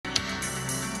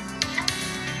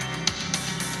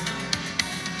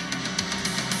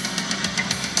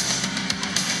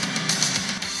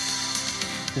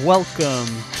Welcome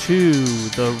to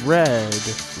the Red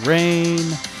Rain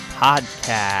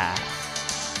Podcast.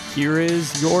 Here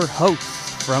is your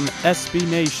host from SB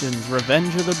Nation's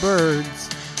Revenge of the Birds,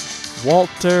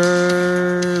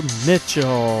 Walter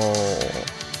Mitchell.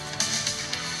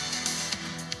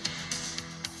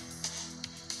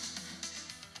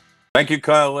 Thank you,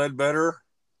 Kyle Ledbetter,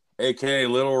 a.k.a.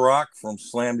 Little Rock from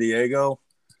Slam Diego.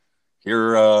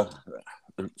 Here,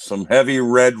 some heavy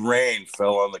red rain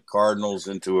fell on the Cardinals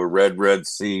into a red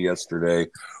sea yesterday,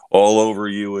 all over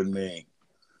you and me.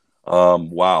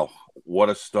 Wow, what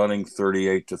a stunning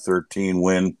 38-13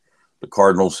 win the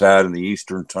Cardinals had in the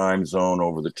Eastern Time Zone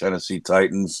over the Tennessee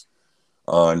Titans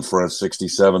in front of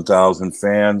 67,000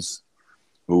 fans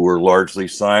who were largely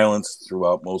silenced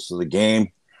throughout most of the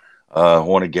game. I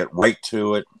want to get right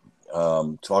to it.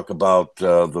 Talk about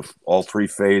all three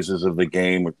phases of the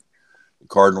game. The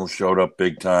Cardinals showed up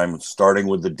big time, starting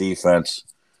with the defense,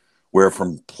 where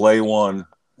from play one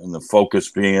and the focus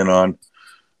being on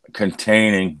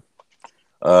containing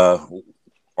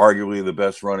arguably the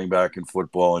best running back in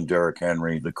football in Derrick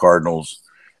Henry, the Cardinals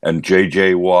and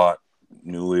J.J. Watt,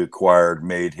 newly acquired,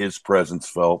 made his presence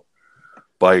felt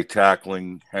by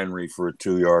tackling Henry for a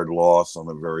 2-yard loss on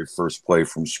the very first play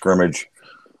from scrimmage.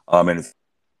 And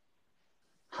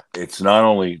it's not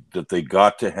only that they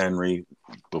got to Henry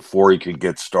before he could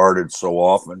get started so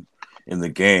often in the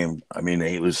game. I mean,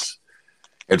 he was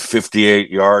at 58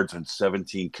 yards and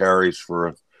 17 carries for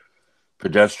a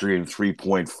pedestrian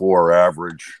 3.4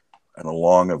 average and a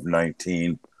long of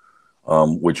 19,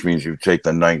 which means you take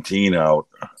the 19 out.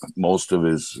 Most of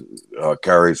his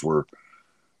carries were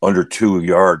under 2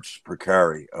 yards per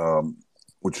carry,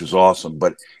 which is awesome.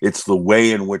 But it's the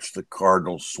way in which the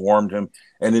Cardinals swarmed him,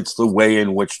 and it's the way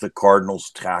in which the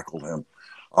Cardinals tackled him.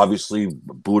 Obviously,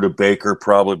 Budda Baker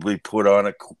probably put on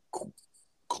a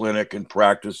clinic and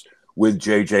practice with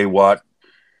J.J. Watt,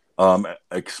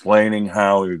 explaining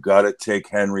how you've got to take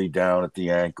Henry down at the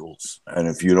ankles. And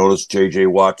if you notice J.J.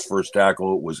 Watt's first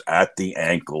tackle, it was at the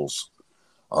ankles.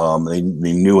 They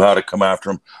knew how to come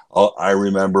after him. I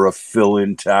remember a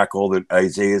fill-in tackle that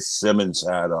Isaiah Simmons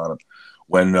had on him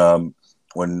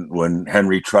when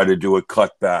Henry tried to do a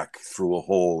cutback through a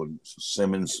hole, and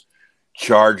Simmons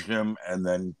charged him and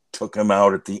then took him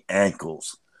out at the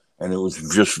ankles. And it was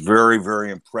just very,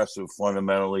 very impressive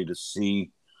fundamentally to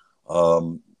see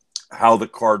how the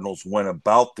Cardinals went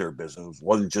about their business. It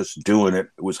wasn't just doing it,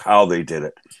 it was how they did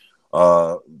it.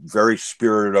 Very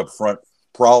spirited up front.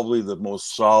 Probably the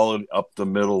most solid up the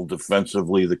middle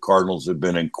defensively the Cardinals have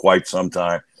been in quite some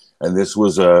time. And this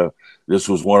was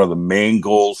one of the main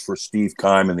goals for Steve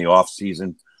Keim in the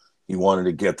offseason. He wanted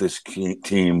to get this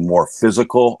team more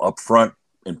physical up front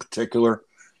in particular.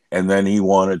 And then he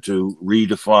wanted to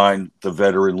redefine the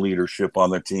veteran leadership on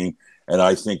the team. And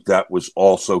I think that was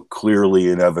also clearly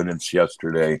in evidence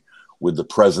yesterday with the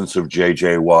presence of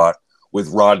J.J. Watt, with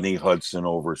Rodney Hudson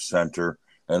over center,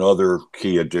 and other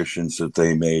key additions that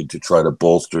they made to try to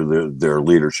bolster their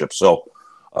leadership. So,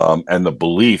 and the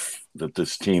belief that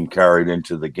this team carried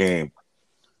into the game.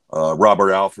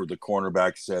 Robert Alford, the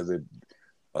cornerback, said that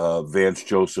Vance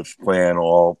Joseph's plan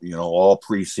all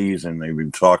preseason, they've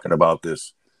been talking about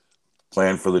this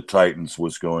plan for the Titans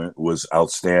was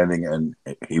outstanding, and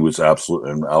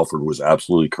and Alford was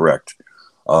absolutely correct.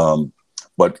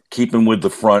 But keeping with the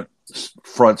front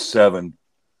seven,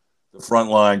 the front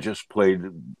line just played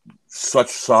such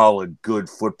solid, good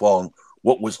football. And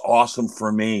what was awesome for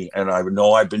me, and I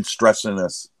know I've been stressing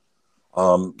this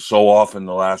so often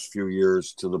the last few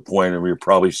years to the point of you're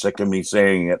probably sick of me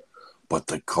saying it, but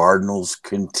the Cardinals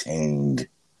contained.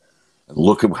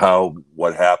 Look at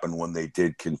what happened when they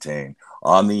did contain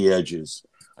on the edges.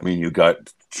 I mean, you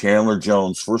got Chandler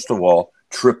Jones, first of all,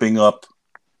 tripping up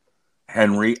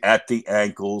Henry at the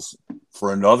ankles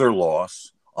for another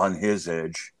loss on his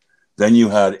edge. Then you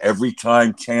had every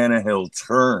time Tannehill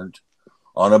turned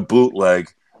on a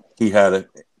bootleg, he had a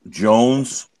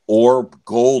Jones or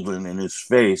Golden in his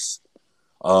face,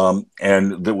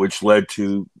 which led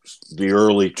to the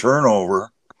early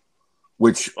turnover,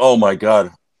 which, oh my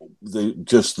God, the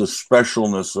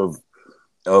specialness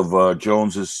of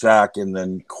Jones's sack, and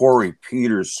then Corey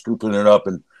Peters scooping it up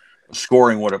and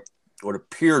scoring what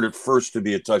appeared at first to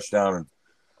be a touchdown.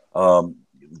 And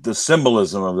the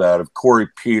symbolism of that, of Corey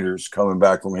Peters coming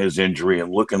back from his injury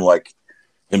and looking like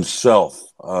himself.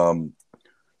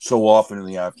 So often in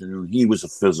the afternoon, he was a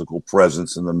physical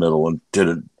presence in the middle and did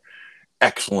an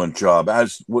excellent job,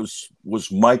 as was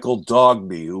Michael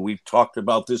Dogby, who we've talked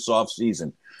about this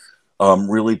offseason.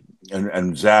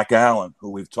 And Zach Allen,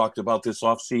 who we've talked about this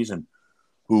offseason,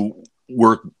 who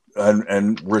were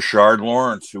and Richard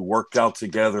Lawrence, who worked out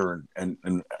together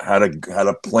and had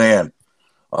a plan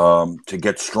to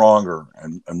get stronger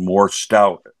and more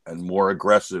stout and more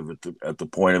aggressive at the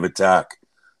point of attack.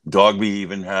 Dogby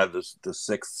even had the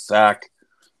sixth sack.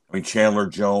 I mean, Chandler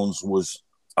Jones was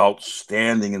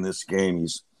outstanding in this game.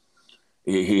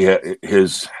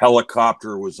 His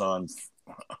helicopter was on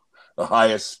the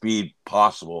highest speed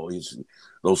possible. He's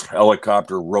those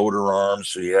helicopter rotor arms.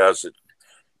 So he has it,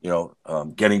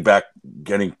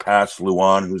 getting past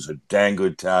Luan, who's a dang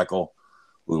good tackle,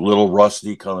 with little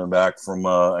Rusty coming back from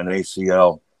an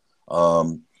ACL.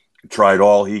 Tried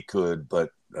all he could, but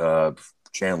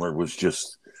Chandler was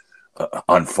just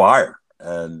on fire.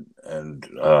 And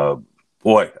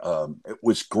it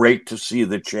was great to see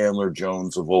the Chandler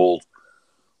Jones of old.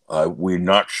 We're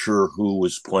not sure who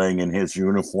was playing in his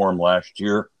uniform last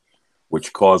year,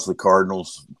 which caused the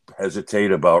Cardinals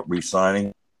hesitate about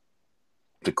re-signing.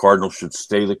 The Cardinals should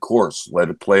stay the course, let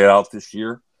it play out this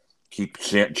year, keep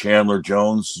Chandler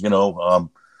Jones,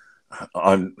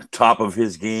 on top of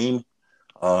his game,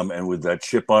 and with that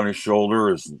chip on his shoulder,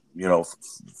 as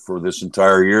for this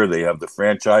entire year, they have the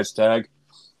franchise tag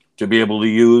to be able to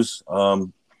use.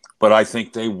 But I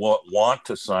think they want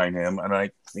to sign him, and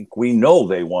I think we know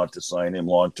they want to sign him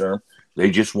long term.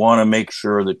 They just want to make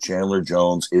sure that Chandler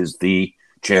Jones is the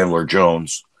Chandler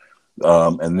Jones,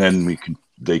 and then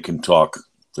they can talk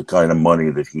the kind of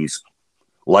money that he's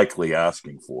likely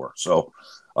asking for. So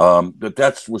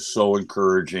that was so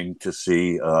encouraging to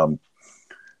see. And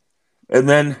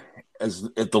then as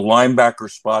at the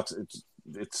linebacker spots,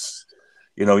 it's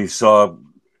you saw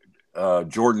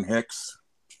Jordan Hicks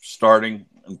starting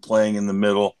and playing in the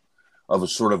middle of a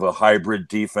sort of a hybrid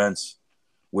defense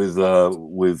with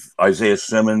Isaiah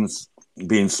Simmons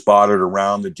being spotted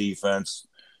around the defense,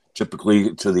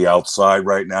 typically to the outside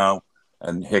right now,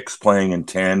 and Hicks playing in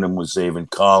tandem with Zaven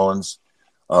Collins.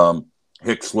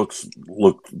 Hicks looked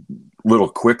a little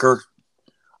quicker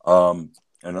and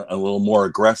a little more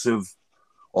aggressive,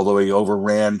 although he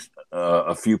overran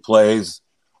a few plays.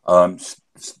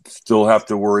 Still have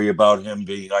to worry about him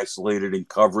being isolated in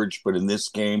coverage, but in this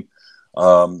game,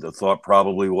 the thought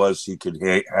probably was he could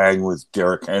hang with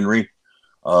Derrick Henry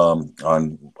on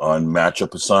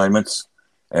matchup assignments,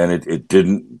 and it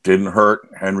didn't hurt.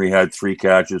 Henry had 3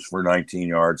 catches for 19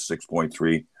 yards,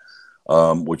 6.3,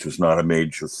 which was not a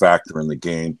major factor in the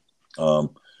game.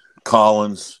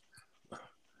 Collins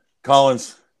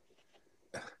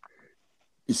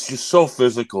is just so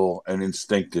physical and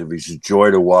instinctive. He's a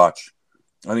joy to watch.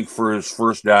 I think for his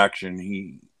first action,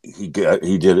 he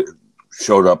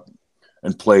showed up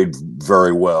and played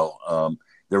very well.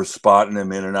 They were spotting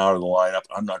him in and out of the lineup.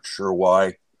 I'm not sure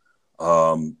why.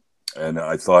 And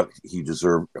I thought he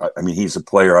deserved – I mean, he's a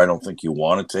player I don't think you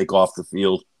want to take off the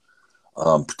field,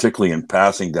 particularly in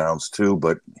passing downs too,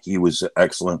 but he was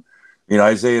excellent.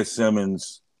 Isaiah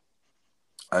Simmons,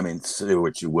 I mean, say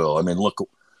what you will. I mean, look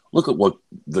at what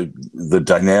the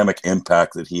dynamic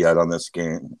impact that he had on this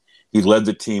game. He led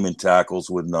the team in tackles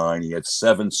with 9. He had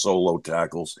 7 solo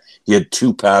tackles. He had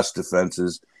 2 pass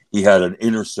defenses. He had an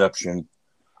interception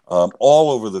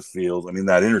all over the field. I mean,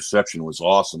 that interception was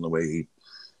awesome, the way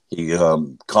he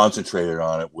concentrated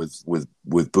on it with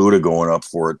Buddha going up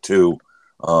for it too.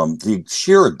 The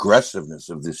sheer aggressiveness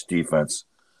of this defense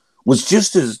was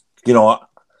just as,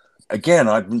 again,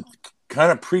 I've been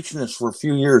kind of preaching this for a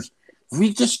few years. If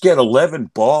we just get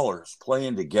 11 ballers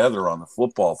playing together on the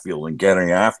football field and getting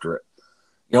after it,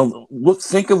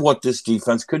 think of what this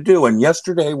defense could do. And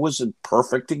yesterday was a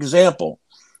perfect example.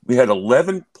 We had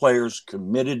 11 players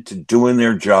committed to doing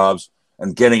their jobs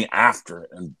and getting after it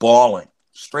and balling,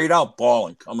 straight out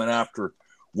balling, coming after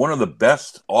one of the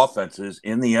best offenses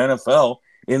in the NFL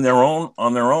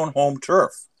on their own home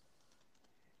turf.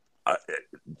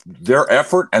 Their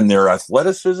effort and their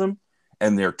athleticism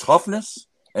and their toughness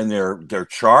and their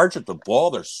charge at the ball,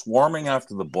 their swarming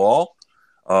after the ball,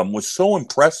 was so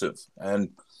impressive.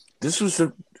 And this was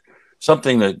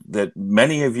something that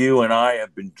many of you and I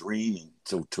have been dreaming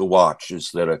to watch,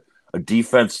 is that a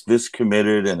defense this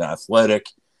committed and athletic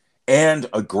and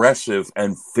aggressive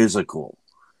and physical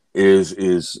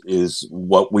is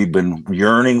what we've been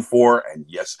yearning for. And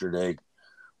yesterday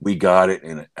we got it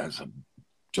as a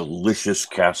delicious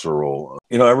casserole.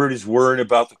 Everybody's worried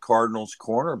about the Cardinals'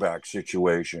 cornerback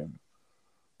situation,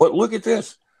 but look at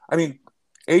this. I mean,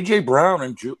 A.J. Brown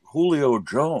and Julio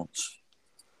Jones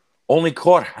only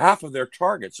caught half of their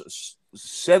targets,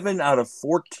 7 out of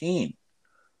 14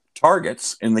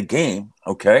 targets in the game,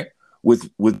 okay, with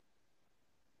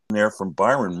there from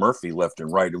Byron Murphy left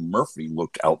and right, and Murphy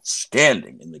looked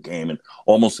outstanding in the game and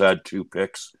almost had 2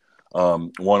 picks.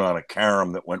 one on a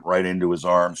carom that went right into his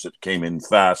arms that came in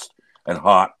fast and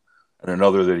hot, and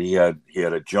another that he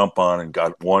had a jump on and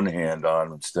got one hand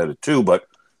on instead of two, but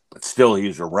still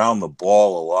he's around the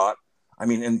ball a lot. I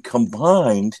mean, and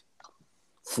combined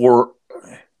for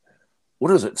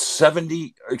what is it,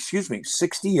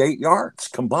 68 yards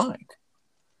combined.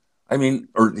 I mean,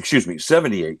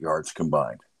 78 yards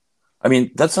combined. I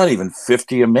mean, that's not even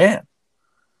 50 a man.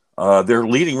 Their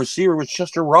leading receiver was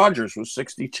Chester Rogers with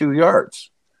 62 yards.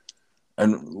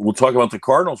 And we'll talk about the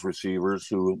Cardinals receivers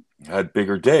who had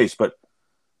bigger days. But,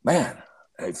 man,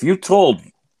 if you told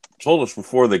us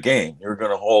before the game you're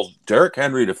going to hold Derrick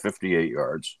Henry to 58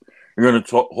 yards, you're going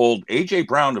to hold A.J.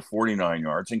 Brown to 49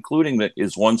 yards, including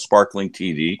his one sparkling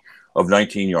TD of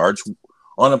 19 yards,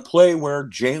 on a play where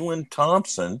Jalen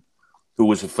Thompson, who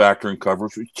was a factor in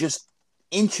coverage, was just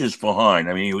inches behind.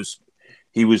 I mean,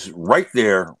 he was right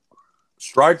there,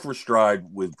 stride for stride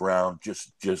with Brown,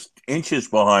 just inches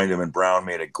behind him, and Brown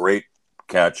made a great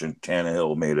catch, and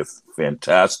Tannehill made a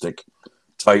fantastic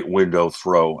tight window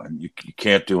throw, and you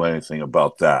can't do anything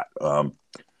about that.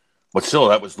 But still,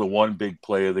 that was the one big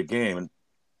play of the game, and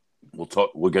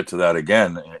we'll get to that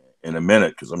again in a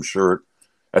minute, because I'm sure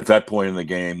at that point in the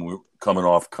game, we're coming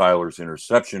off Kyler's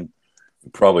interception,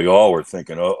 we probably all were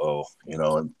thinking,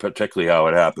 and particularly how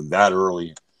it happened that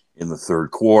early in the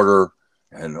third quarter.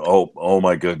 And oh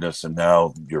my goodness! And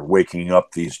now you're waking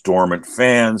up these dormant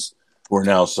fans who are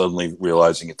now suddenly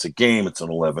realizing it's a game. It's an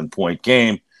 11-point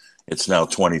game. It's now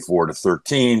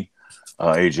 24-13.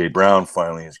 AJ Brown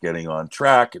finally is getting on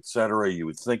track, etc. You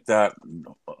would think that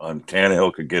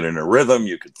Tannehill could get in a rhythm.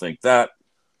 You could think that,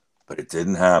 but it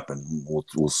didn't happen. We'll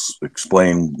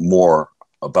explain more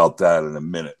about that in a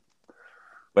minute.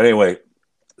 But anyway,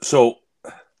 so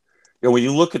when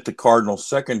you look at the Cardinals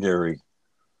secondary,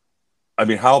 I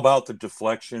mean, how about the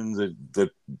deflection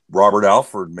that Robert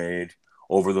Alford made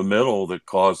over the middle that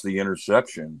caused the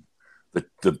interception?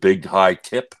 The big high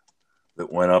tip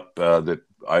that went up that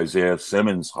Isaiah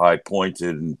Simmons high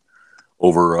pointed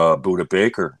over Budda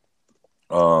Baker.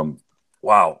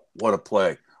 Wow, what a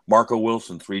play. Marco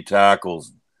Wilson, 3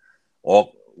 tackles,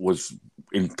 all was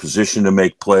in position to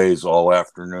make plays all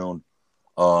afternoon.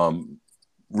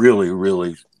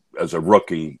 Really, as a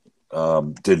rookie,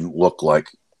 didn't look like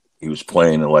he was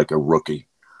playing like a rookie.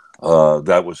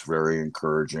 That was very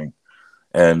encouraging.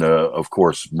 And, of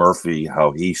course, Murphy,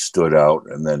 how he stood out.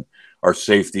 And then our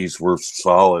safeties were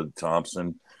solid.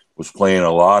 Thompson was playing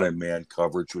a lot in man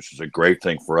coverage, which is a great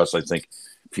thing for us. I think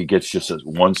if he gets just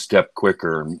one step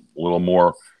quicker, a little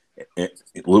more,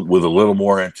 with a little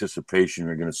more anticipation,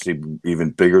 you're going to see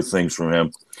even bigger things from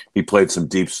him. He played some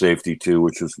deep safety too,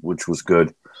 which was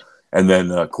good. And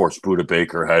then, of course, Budda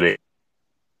Baker had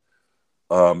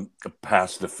a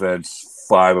pass defense,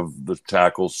 5 of the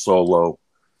tackles solo.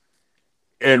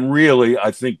 And really, I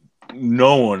think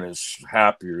no one is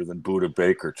happier than Budda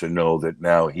Baker to know that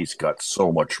now he's got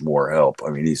so much more help. I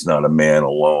mean, he's not a man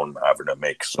alone having to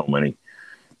make so many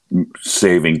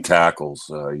saving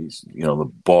tackles. He's,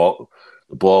 the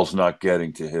ball's not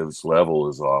getting to his level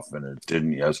as often. It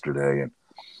didn't yesterday,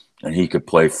 and he could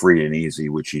play free and easy,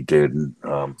 which he did. And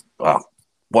wow,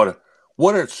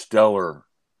 what a stellar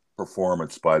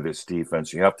performance by this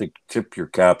defense. You have to tip your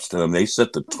caps to them. They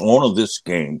set the tone of this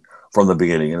game from the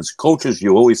beginning. And as coaches,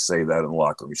 you always say that in the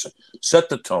locker room. You say, set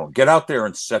the tone. Get out there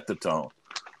and set the tone.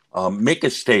 Make a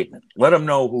statement. Let them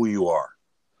know who you are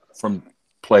from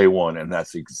play one. And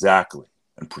that's exactly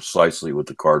and precisely what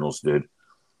the Cardinals did.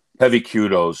 Heavy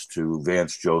kudos to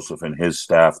Vance Joseph and his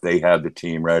staff. They had the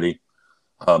team ready.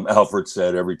 Alfred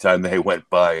said every time they went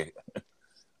by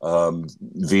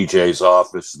VJ's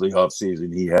office, the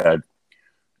offseason, he had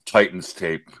Titans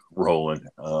tape rolling.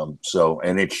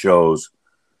 And it shows.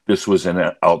 This was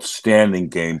an outstanding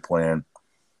game plan.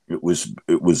 It was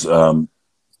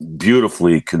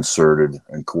beautifully concerted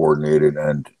and coordinated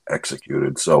and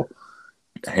executed. So,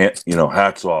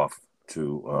 hats off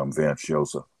to Vance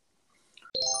Joseph.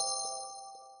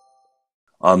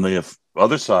 On the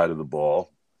other side of the ball,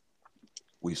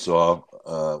 we saw,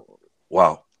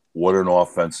 wow, what an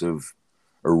offensive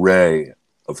array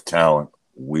of talent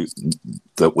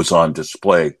that was on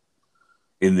display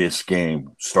in this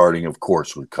game, starting, of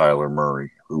course, with Kyler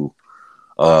Murray, who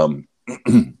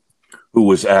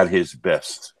was at his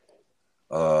best.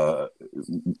 And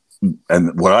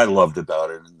what I loved about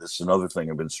it, and this is another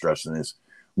thing I've been stressing, is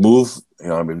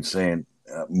I've been saying,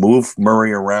 move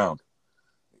Murray around.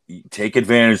 Take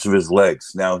advantage of his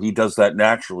legs. Now, he does that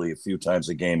naturally a few times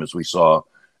a game, as we saw,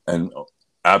 and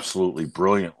absolutely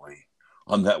brilliantly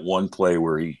on that one play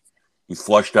where he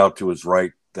flushed out to his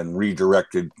right, then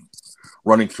redirected,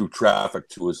 running through traffic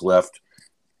to his left,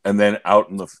 and then out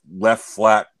in the left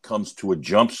flat comes to a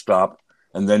jump stop,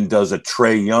 and then does a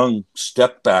Trae Young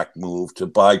step back move to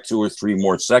buy 2 or 3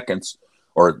 more seconds,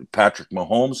 or Patrick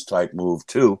Mahomes type move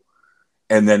too,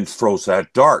 and then throws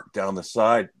that dart down the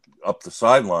side, up the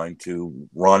sideline to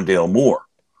Rondale Moore.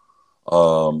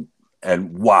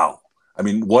 And wow, I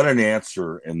mean, what an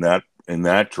answer in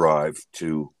that drive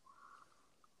to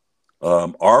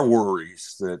our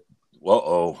worries that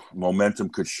momentum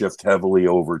could shift heavily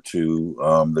over to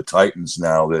the Titans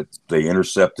now that they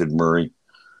intercepted Murray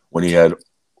when he had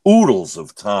oodles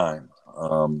of time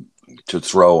to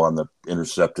throw on the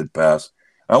intercepted pass.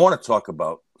 I want to talk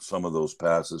about some of those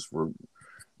passes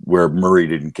where Murray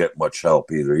didn't get much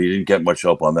help either. He didn't get much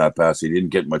help on that pass. He didn't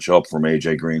get much help from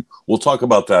A.J. Green. We'll talk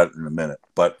about that in a minute.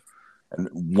 But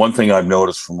one thing I've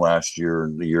noticed from last year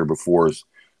and the year before is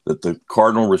that the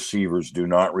Cardinal receivers do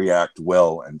not react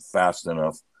well and fast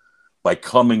enough by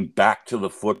coming back to the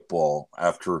football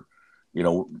after,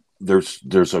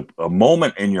 there's a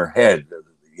moment in your head,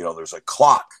 there's a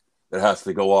clock that has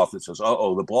to go off that says,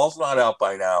 the ball's not out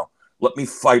by now. Let me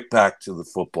fight back to the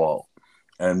football.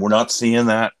 And we're not seeing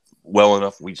that well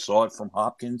enough. We saw it from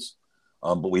Hopkins,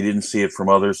 but we didn't see it from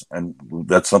others. And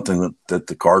that's something that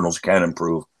the Cardinals can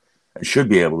improve and should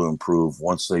be able to improve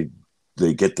once they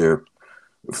get their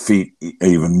feet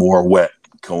even more wet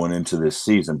going into this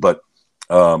season. But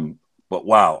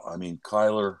wow, I mean,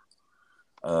 Kyler,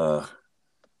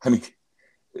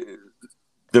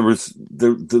 there was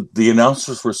the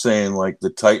announcers were saying like the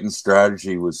Titans'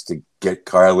 strategy was to get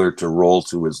Kyler to roll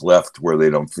to his left where they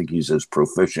don't think he's as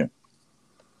proficient.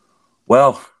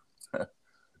 Well,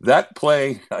 that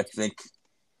play, I think,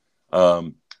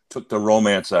 took the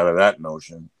romance out of that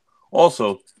notion.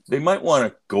 Also, they might want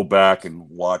to go back and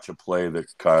watch a play that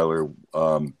Kyler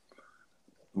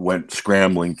went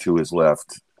scrambling to his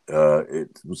left.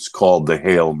 It was called the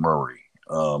Hail Murray.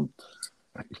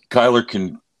 Kyler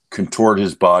can contort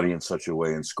his body in such a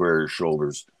way and square his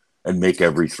shoulders and make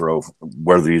every throw,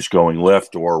 whether he's going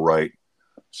left or right.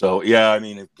 So, yeah, I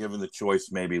mean, if given the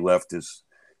choice, maybe left is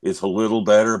a little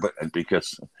better. But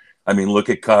because, I mean, look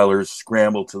at Kyler's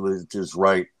scramble to his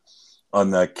right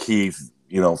on that key,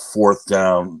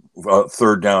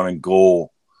 third down and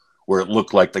goal, where it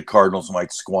looked like the Cardinals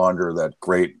might squander that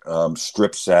great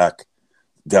strip sack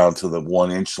down to the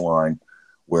 1-inch line,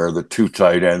 where the 2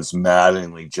 tight ends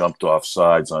maddeningly jumped off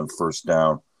sides on first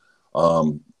down.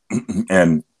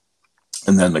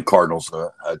 And then the Cardinals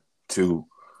had 2,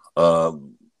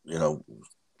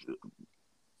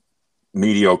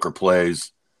 mediocre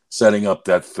plays, setting up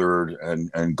that third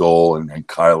and goal, and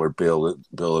Kyler bailed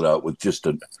it out with just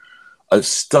a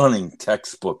stunning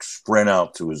textbook sprint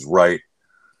out to his right,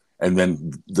 and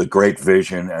then the great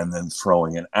vision, and then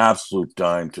throwing an absolute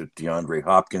dime to DeAndre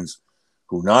Hopkins,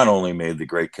 who not only made the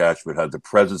great catch, but had the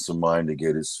presence of mind to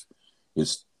get his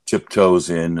tiptoes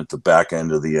in at the back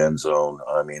end of the end zone.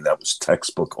 I mean, that was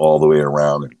textbook all the way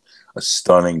around, and a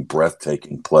stunning,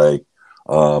 breathtaking play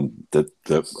that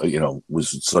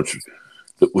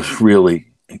was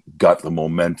really got the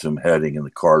momentum heading in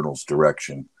the Cardinals'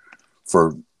 direction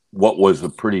for what was a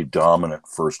pretty dominant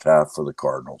first half for the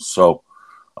Cardinals. So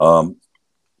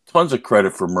tons of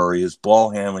credit for Murray, his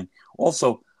ball handling.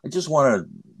 Also, I just want to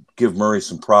give Murray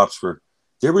some props for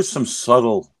there were some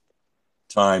subtle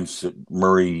times that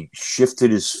Murray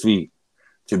shifted his feet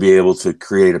to be able to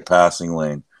create a passing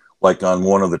lane, like on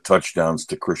one of the touchdowns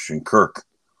to Christian Kirk,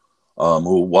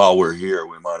 who, while we're here,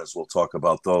 we might as well talk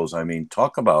about those. I mean,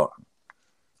 talk about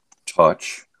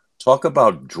touch, talk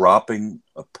about dropping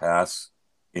a pass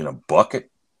in a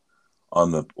bucket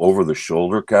on the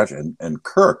over-the-shoulder catch, and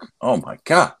Kirk, oh my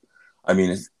God. I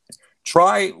mean,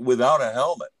 try without a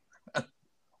helmet,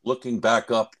 looking back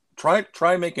up,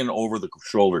 try making an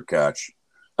over-the-shoulder catch.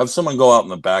 Have someone go out in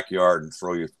the backyard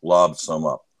and lob some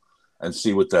up and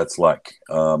see what that's like,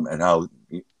 and how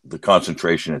the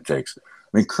concentration it takes.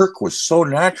 I mean, Kirk was so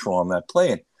natural on that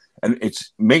play, and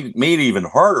it's made it even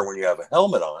harder when you have a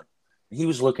helmet on. He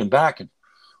was looking back, and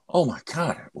oh my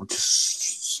God, it was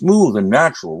just smooth and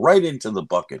natural right into the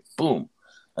bucket. Boom.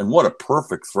 And what a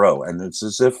perfect throw. And it's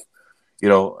as if,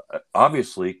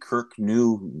 obviously Kirk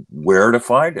knew where to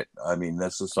find it. I mean,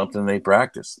 this is something they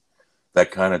practiced,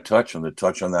 that kind of touch and the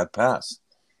touch on that pass.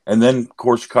 And then, of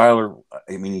course, Kyler,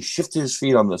 I mean, he shifted his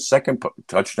feet on the second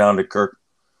touchdown to Kirk,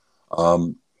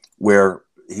 where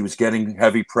he was getting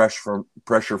heavy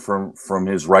pressure from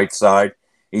his right side.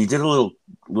 And he did a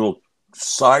little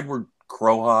sideward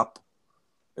crow hop.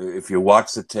 If you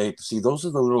watch the tape, see, those are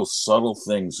the little subtle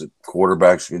things that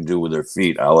quarterbacks can do with their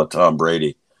feet, a la Tom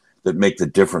Brady, that make the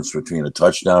difference between a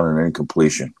touchdown and an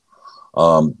incompletion.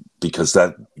 because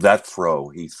that throw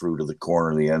he threw to the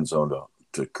corner of the end zone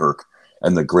to Kirk,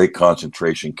 and the great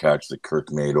concentration catch that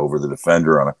Kirk made over the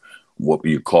defender on what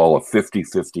you call a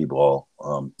 50-50 ball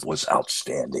was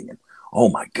outstanding. And oh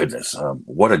my goodness,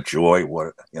 what a joy!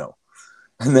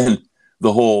 And then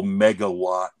the whole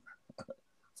megawatt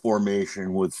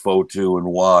formation with Fotu and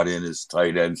Watt in as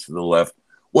tight ends to the left.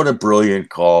 What a brilliant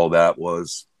call that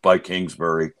was by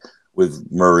Kingsbury with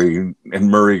Murray.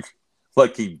 And Murray,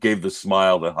 like he gave the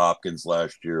smile to Hopkins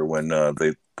last year when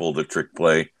they pulled a trick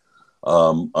play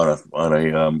on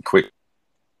a quick.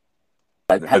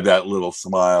 Had that little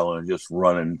smile and just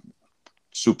running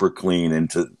super clean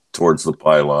towards the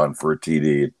pylon for a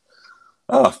TD.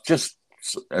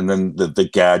 And then the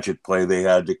gadget play they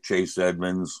had to Chase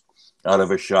Edmonds out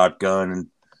of a shotgun and,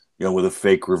 with a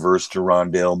fake reverse to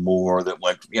Rondale Moore that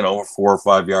went, 4 or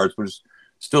 5 yards. But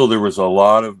still, there was a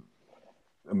lot of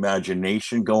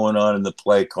imagination going on in the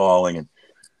play calling.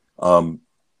 And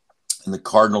the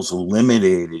Cardinals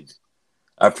eliminated,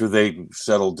 after they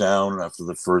settled down, after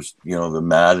the first, the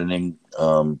maddening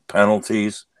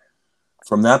penalties.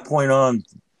 From that point on,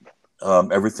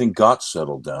 everything got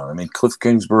settled down. I mean, Cliff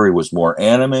Kingsbury was more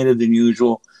animated than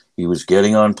usual. He was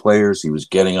getting on players. He was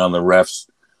getting on the refs.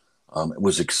 It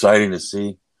was exciting to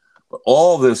see. But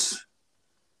all this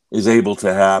is able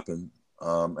to happen,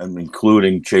 and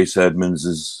including Chase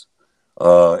Edmonds'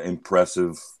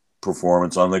 impressive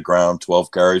performance on the ground, 12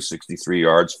 carries, 63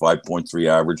 yards, 5.3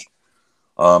 average.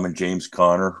 And James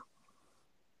Conner,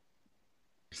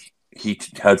 he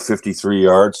had 53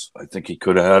 yards. I think he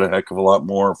could have had a heck of a lot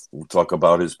more. We'll talk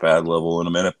about his pad level in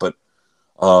a minute. But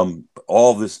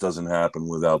all this doesn't happen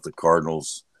without the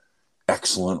Cardinals'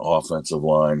 excellent offensive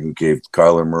line, who gave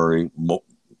Kyler Murray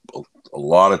a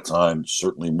lot of time,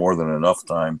 certainly more than enough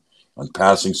time, on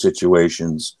passing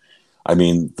situations. I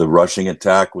mean, the rushing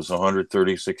attack was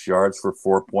 136 yards for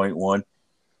 4.1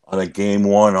 on a game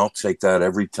one. I'll take that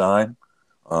every time.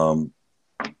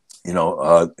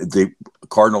 The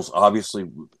Cardinals obviously,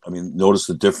 notice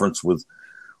the difference with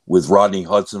Rodney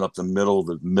Hudson up the middle.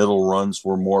 The middle runs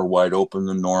were more wide open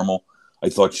than normal. I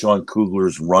thought Sean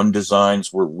Kugler's run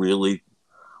designs were really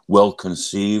well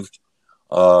conceived.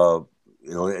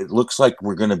 It looks like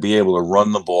we're going to be able to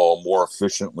run the ball more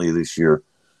efficiently this year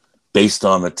based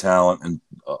on the talent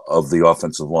of the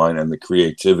offensive line and the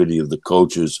creativity of the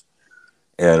coaches.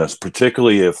 And it's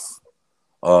particularly if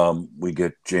we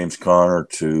get James Conner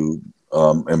to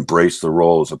embrace the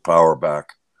role as a power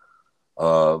back.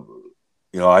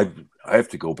 I have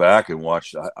to go back and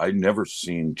watch. I've never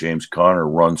seen James Conner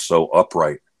run so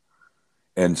upright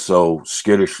and so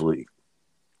skittishly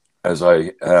as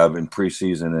I have in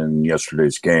preseason and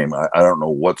yesterday's game. I don't know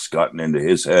what's gotten into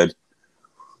his head.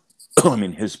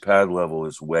 His pad level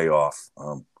is way off.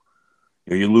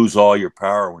 You lose all your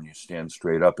power when you stand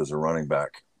straight up as a running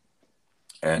back,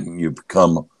 and you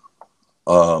become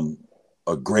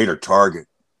a greater target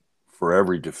for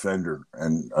every defender.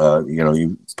 And,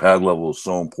 pad level is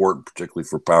so important, particularly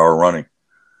for power running.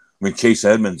 Chase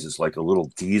Edmonds is like a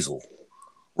little diesel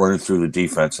running through the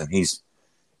defense, and he's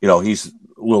a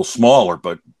little smaller,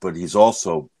 but he's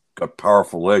also got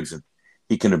powerful legs, and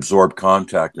he can absorb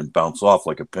contact and bounce off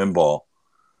like a pinball.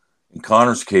 In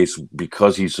Conner's case,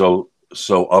 because he's so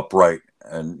upright,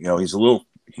 and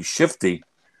he's shifty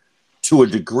to a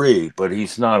degree, but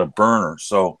he's not a burner.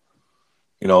 So,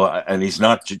 and he's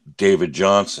not David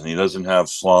Johnson. He doesn't have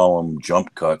slalom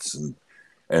jump cuts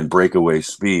and breakaway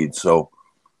speed. So,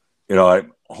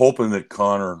 I'm hoping that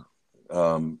Conner,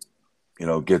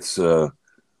 gets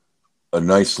a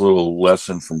nice little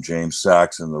lesson from James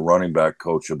Saxon, the running back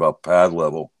coach, about pad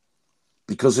level.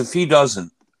 Because if he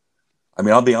doesn't,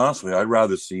 I'll be honest with you, I'd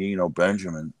rather see,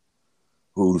 Benjamin,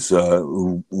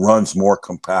 who runs more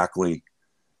compactly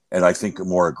and I think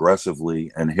more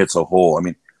aggressively and hits a hole.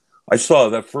 I saw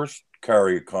that first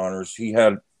carry of Conner's. He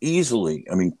had easily,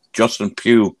 Justin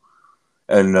Pugh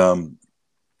and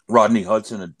Rodney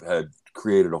Hudson had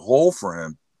created a hole for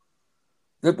him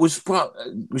that was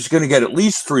going to get at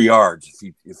least 3 yards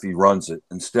if he runs it.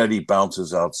 Instead, he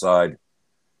bounces outside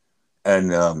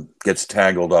and gets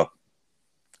tangled up.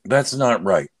 That's not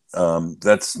right.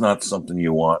 That's not something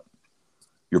you want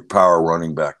your power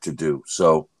running back to do.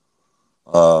 So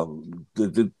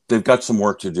they've got some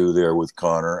work to do there with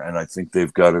Conner, and I think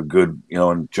they've got a good,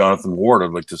 and Jonathan Ward,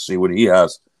 I'd like to see what he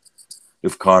has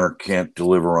if Conner can't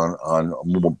deliver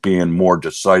on being more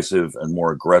decisive and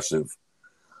more aggressive.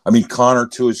 Conner,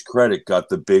 to his credit, got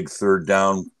the big third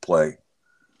down play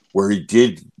where he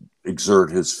did exert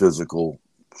his physical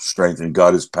strength and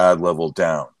got his pad level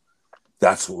down.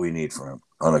 That's what we need from him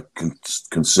on a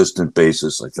consistent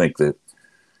basis. I think that,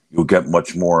 you'll get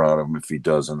much more out of him if he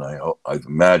does. And I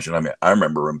imagine, I mean, I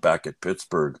remember him back at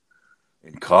Pittsburgh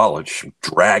in college,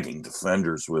 dragging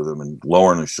defenders with him and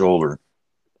lowering the shoulder.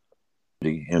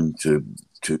 Him to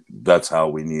that's how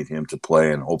we need him to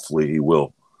play, and hopefully he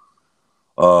will.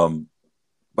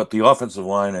 But the offensive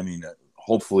line, I mean,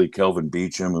 hopefully Kelvin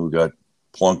Beachum, who got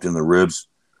plunked in the ribs,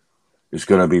 is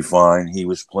going to be fine. He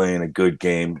was playing a good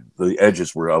game. The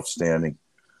edges were outstanding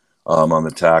on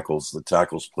the tackles. The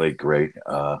tackles played great.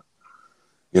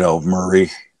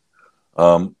 Murray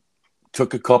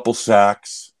took a couple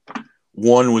sacks.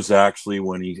 One was actually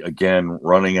when he, again,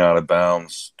 running out of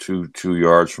bounds 2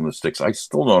 yards from the sticks. I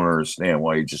still don't understand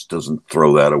why he just doesn't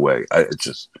throw that away. It's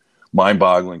just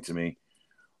mind-boggling to me.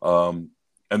 And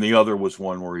the other was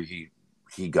one where he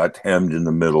got hemmed in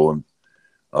the middle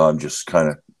and just kind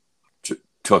of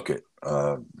took it,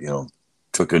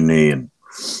 took a knee and,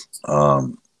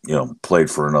 played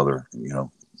for another,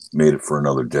 made it for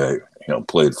another day,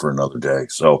 played for another day.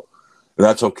 So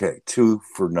that's okay. 2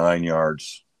 for 9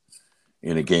 yards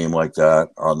in a game like that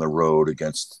on the road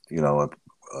against, a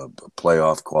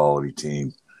playoff quality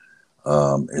team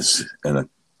is, and a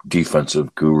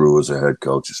defensive guru as a head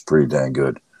coach is pretty dang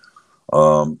good.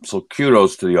 So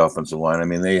kudos to the offensive line. I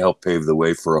mean, they helped pave the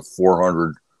way for a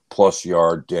 400-plus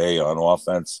yard day on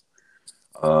offense.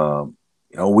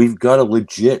 We've got a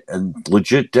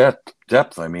legit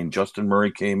depth. I mean, Justin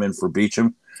Murray came in for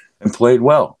Beachum and played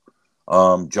well.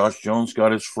 Josh Jones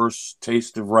got his first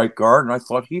taste of right guard, and I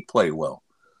thought he played well.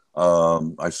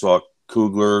 I saw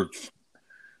Kugler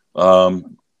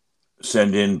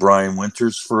send in Brian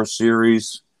Winters for a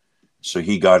series, so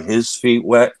he got his feet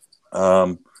wet,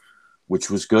 which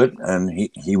was good, and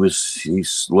he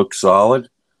looked solid.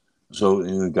 So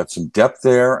we got some depth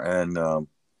there, and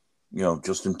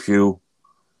Justin Pugh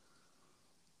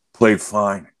played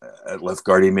fine at left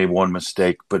guard. He made one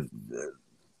mistake, but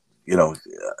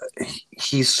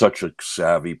he's such a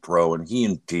savvy pro, and he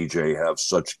and DJ have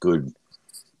such good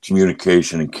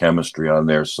communication and chemistry on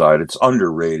their side. It's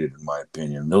underrated, in my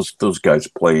opinion. Those guys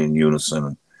play in unison,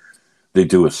 and they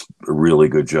do a really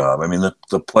good job. I mean,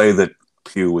 the play that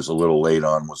Pugh was a little late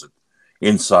on was an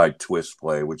inside twist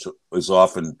play, which is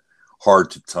often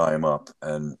hard to time up,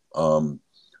 and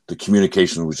the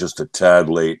communication was just a tad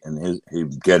late, and him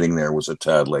getting there was a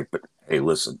tad late. But hey,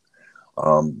 listen,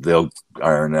 they'll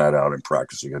iron that out in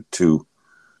practice. You got 2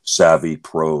 savvy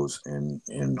pros in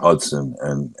Hudson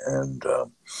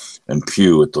and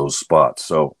Pugh at those spots.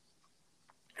 So,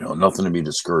 nothing to be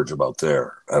discouraged about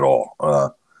there at all.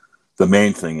 The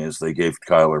main thing is they gave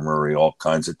Kyler Murray all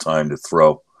kinds of time to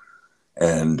throw,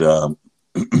 and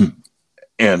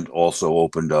and also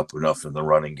opened up enough in the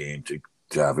running game to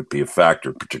have it be a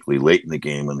factor, particularly late in the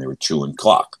game when they were chewing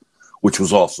clock, which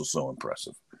was also so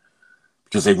impressive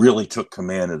because they really took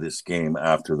command of this game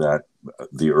after that,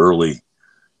 the early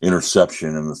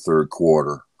interception in the third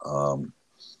quarter.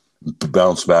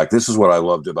 Bounce back. This is what I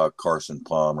loved about Carson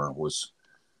Palmer was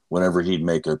whenever he'd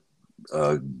make a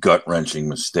gut-wrenching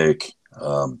mistake,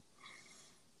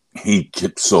 he'd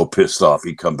get so pissed off.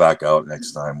 He'd come back out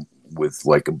next time with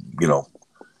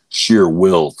sheer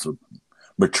will to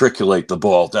matriculate the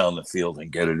ball down the field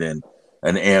and get it in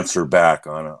and answer back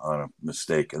on a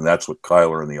mistake. And that's what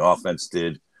Kyler and the offense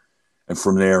did. And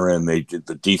from there in,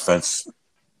 the defense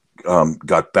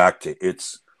got back to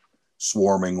its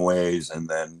swarming ways. And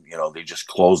then, they just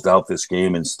closed out this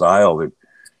game in style. They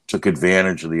took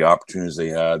advantage of the opportunities they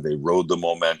had. They rode the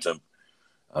momentum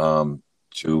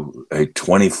to a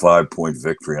 25-point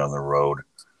victory on the road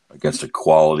against a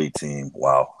quality team.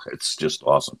 Wow, it's just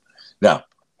awesome. Now,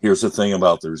 here's the thing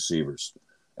about the receivers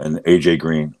and A.J.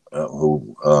 Green,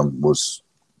 who was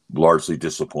largely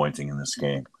disappointing in this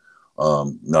game,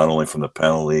 not only from the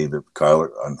penalty that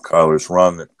Kyler's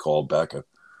run that called back a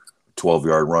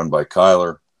 12-yard run by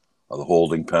Kyler, the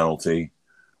holding penalty,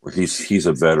 where he's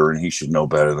a veteran. He should know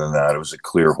better than that. It was a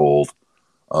clear hold.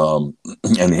 And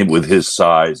with his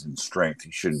size and strength,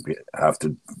 he shouldn't have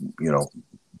to,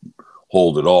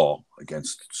 hold it all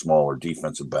against smaller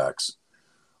defensive backs.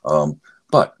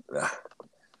 But,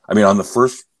 I mean, on the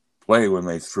first play when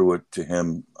they threw it to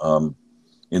him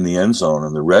in the end zone,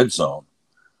 in the red zone,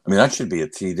 I mean, that should be a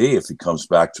TD if he comes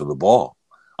back to the ball.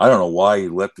 I don't know why he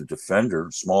let the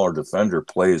smaller defender,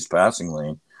 play his passing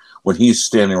lane when he's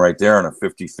standing right there on a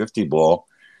 50-50 ball.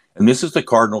 And this is the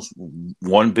Cardinals'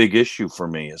 one big issue for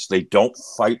me is they don't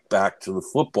fight back to the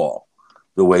football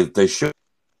the way that they should.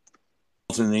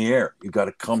 In the air, you got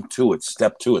to come to it,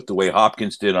 step to it, the way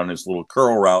Hopkins did on his little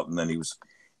curl route, and then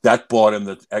that bought him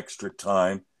the extra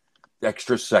time, the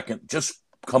extra second. Just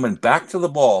coming back to the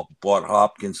ball bought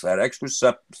Hopkins that extra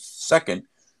second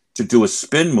to do a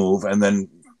spin move and then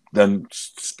then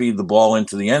speed the ball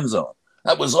into the end zone.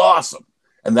 That was awesome.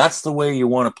 And that's the way you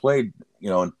want to play,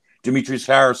 and Demetrius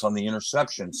Harris on the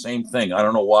interception, same thing. I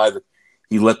don't know why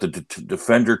he let the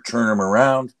defender turn him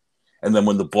around. And then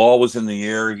when the ball was in the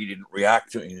air, he didn't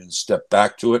react to it. He didn't step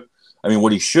back to it. I mean,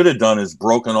 what he should have done is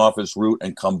broken off his route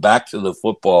and come back to the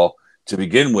football to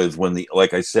begin with when,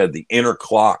 like I said, the inner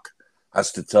clock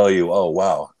has to tell you, oh,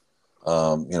 wow,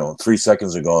 3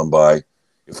 seconds are going by.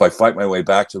 If I fight my way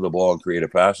back to the ball and create a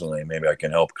passing lane, maybe I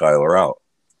can help Kyler out.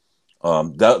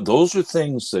 Those are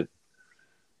things that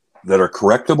are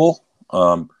correctable.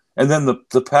 And then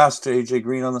the pass to A.J.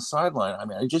 Green on the sideline. I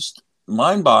mean, I just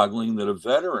mind-boggling that a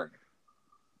veteran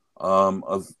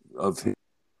of his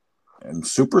and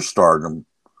superstardom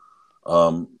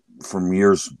from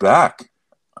years back,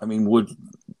 I mean, would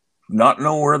not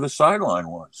know where the sideline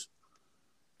was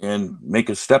and make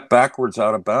a step backwards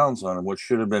out of bounds on what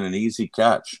should have been an easy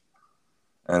catch.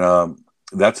 And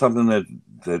that's something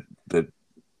that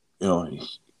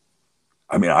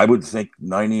I mean, I would think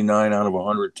 99 out of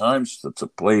 100 times that's a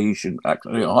play he should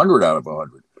actually 100 out of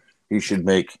 100 he should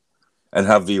make and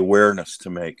have the awareness to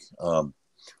make,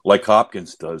 like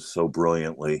Hopkins does so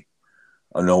brilliantly,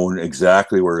 knowing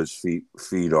exactly where his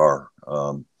feet are.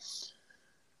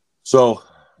 So,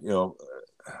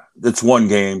 it's one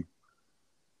game.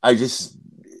 I just,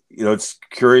 it's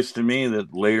curious to me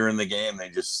that later in the game they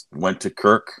just went to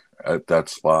Kirk at that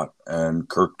spot and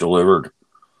Kirk delivered.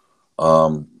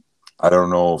 I don't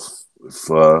know if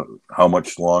how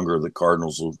much longer the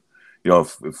Cardinals will,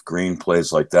 if Green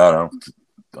plays like that, I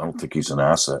don't think he's an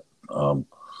asset.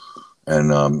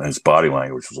 And his body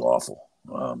language was awful.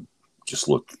 Just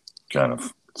looked kind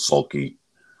of sulky.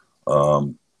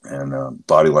 And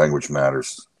body language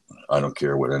matters. I don't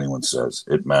care what anyone says.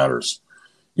 It matters.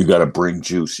 You got to bring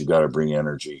juice. You got to bring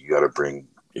energy. You got to bring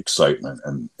excitement.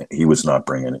 And he was not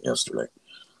bringing it yesterday.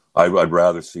 I'd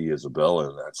rather see Isabella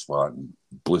in that spot and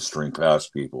blistering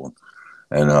past people.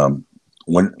 And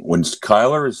when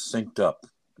Kyler is synced up,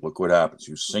 look what happens.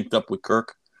 He was synced up with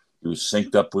Kirk. He was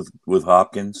synced up with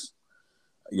Hopkins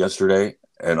yesterday.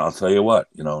 And I'll tell you what,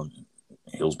 he'll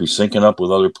be syncing up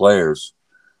with other players.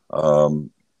 And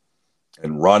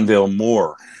Rondale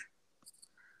Moore,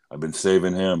 I've been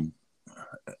saving him.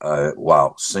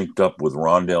 Synced up with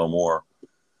Rondale Moore.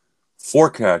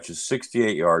 4 catches,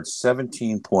 68 yards,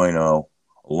 17.0,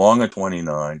 along a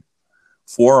 29,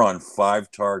 4 on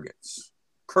 5 targets.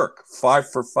 Kirk,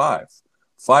 5 for 5,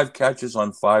 5 catches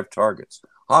on 5 targets.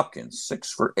 Hopkins,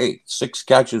 6 for 8, 6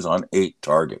 catches on 8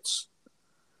 targets.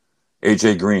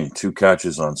 A.J. Green, 2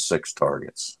 catches on 6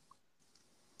 targets.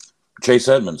 Chase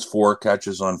Edmonds, 4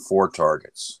 catches on 4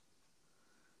 targets.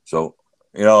 So,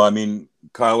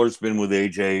 Kyler's been with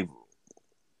A.J.,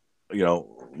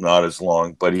 not as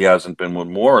long, but he hasn't been with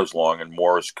Moore as long, and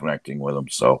Moore is connecting with him.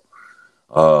 So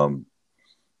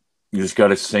you just got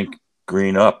to sync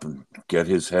Green up and get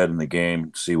his head in the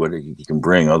game, see what he can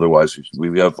bring. Otherwise,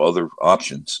 we have other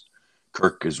options.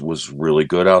 Kirk was really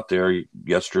good out there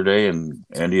yesterday, and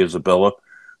Andy Isabella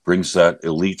brings that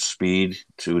elite speed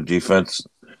to a defense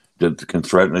that can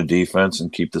threaten a defense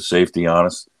and keep the safety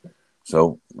honest.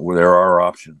 So there are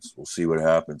options. We'll see what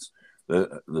happens.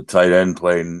 The tight end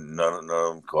play, none of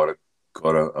them caught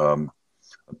a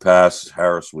pass.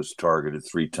 Harris was targeted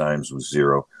 3 times with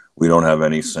 0. We don't have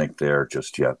any sync there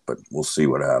just yet, but we'll see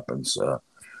what happens.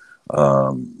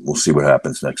 We'll see what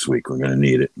happens next week. We're going to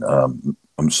need it.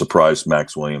 I'm surprised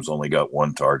Max Williams only got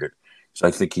 1 target, because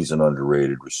I think he's an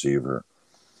underrated receiver.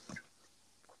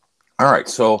 All right,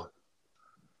 so,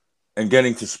 and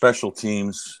getting to special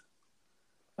teams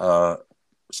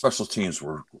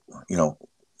were,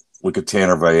 look at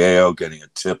Tanner Vallejo getting a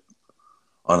tip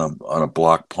on a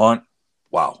block punt.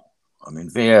 Wow. I mean,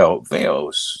 Vallejo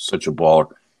is such a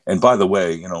baller. And by the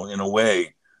way, in a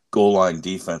way, goal line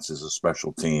defense is a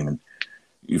special team. And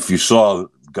if you saw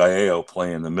Gallegos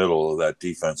play in the middle of that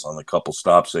defense on the couple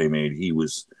stops they made, he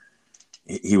was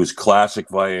classic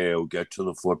Vallejo, get to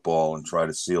the football and try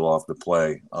to seal off the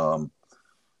play.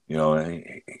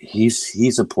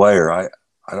 He's a player. I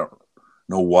don't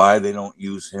know why they don't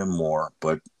use him more,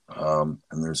 but and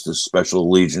there's this special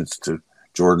allegiance to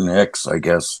Jordan Hicks, I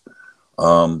guess.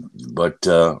 But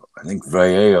I think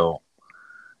Vallejo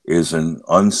is an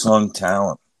unsung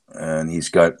talent, and he's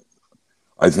got,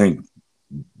 I think,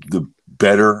 the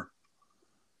better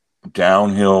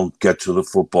downhill get to the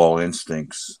football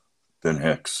instincts than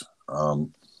Hicks.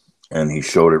 And he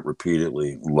showed it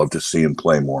repeatedly. Love to see him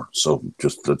play more. So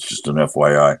that's just an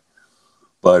FYI.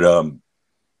 But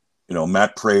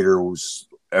Matt Prater was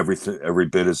every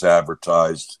bit as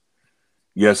advertised.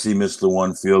 Yes, he missed the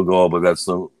 1 field goal, but that's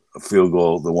the field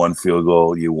goal, the one field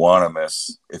goal you want to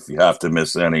miss if you have to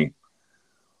miss any.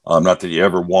 Not that you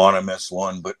ever want to miss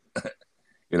one, but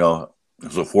it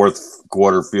was a fourth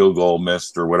quarter field goal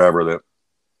missed or whatever that,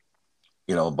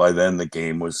 by then the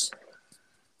game was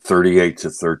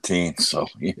 38-13. So,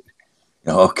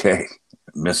 okay,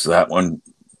 miss that one.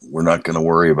 We're not going to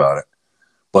worry about it.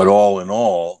 But all in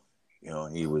all,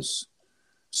 he was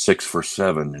 6 for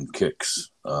 7 in kicks,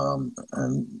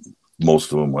 and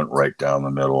most of them went right down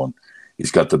the middle. And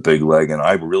he's got the big leg, and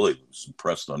I really was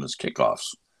impressed on his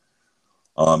kickoffs.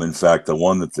 In fact, the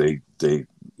one that they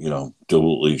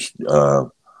deliberately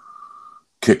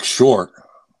kicked short,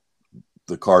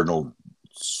 the Cardinal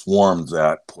swarmed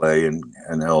that play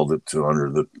and held it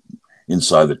to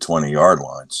inside the 20-yard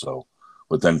line. So,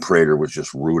 but then Prater was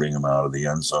just rooting him out of the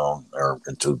end zone or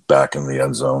back in the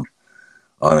end zone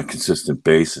on a consistent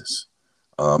basis.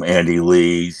 Andy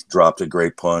Lee dropped a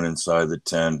great punt inside the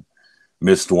 10,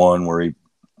 missed one where he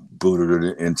booted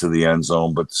it into the end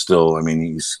zone, but still, I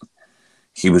mean,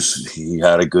 he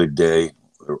had a good day.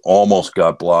 Almost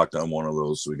got blocked on one of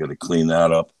those, so we got to clean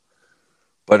that up.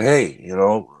 But hey,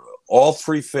 all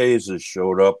three phases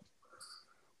showed up.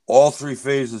 All three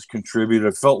phases contributed.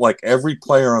 It felt like every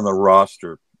player on the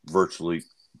roster virtually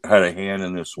had a hand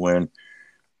in this win.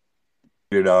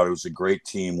 It was a great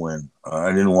team win. I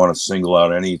didn't want to single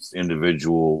out any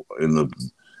individual in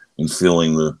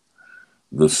feeling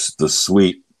the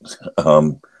sweet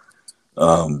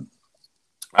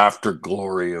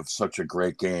afterglory of such a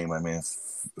great game. I mean,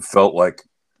 it felt like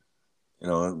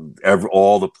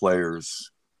all the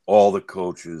players, all the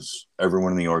coaches,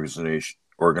 everyone in the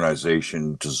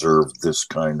organization deserved this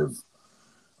kind of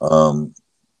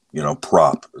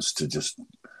prop, is to just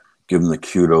give them the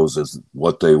kudos as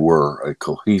what they were, a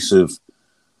cohesive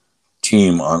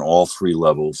team on all three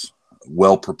levels,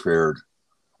 well prepared,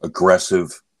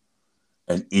 aggressive,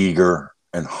 and eager,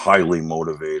 and highly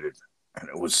motivated. And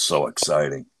it was so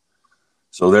exciting.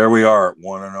 So there we are at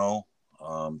 1-0,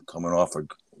 coming off a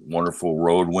wonderful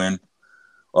road win.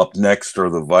 Up next are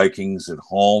the Vikings at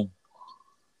home.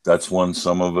 That's one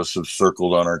some of us have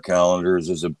circled on our calendars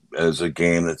as a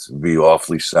game that's would be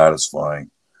awfully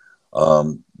satisfying.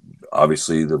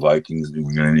 Obviously, the Vikings,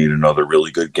 we're going to need another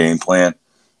really good game plan.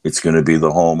 It's going to be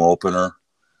the home opener.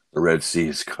 The Red Sea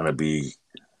is going to be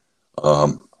a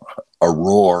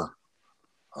roar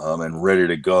and ready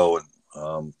to go. And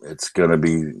it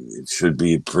should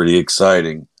be pretty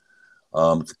exciting.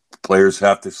 Players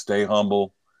have to stay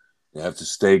humble. They have to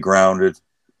stay grounded.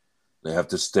 They have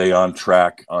to stay on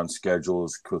track, on schedule,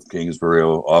 as Cliff Kingsbury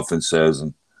often says,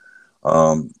 and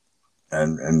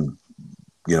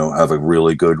have a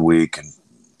really good week and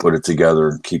put it together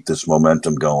and keep this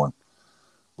momentum going.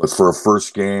 But for a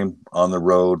first game on the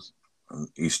road,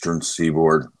 Eastern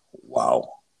Seaboard, wow.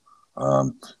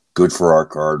 Good for our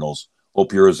Cardinals.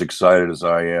 Hope you're as excited as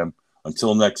I am.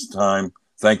 Until next time,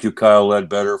 thank you, Kyle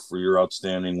Ledbetter, for your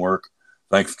outstanding work.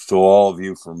 Thanks to all of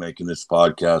you for making this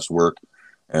podcast work.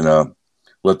 And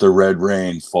let the red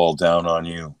rain fall down on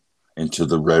you into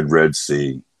the red, red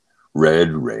sea.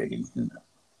 Red rain.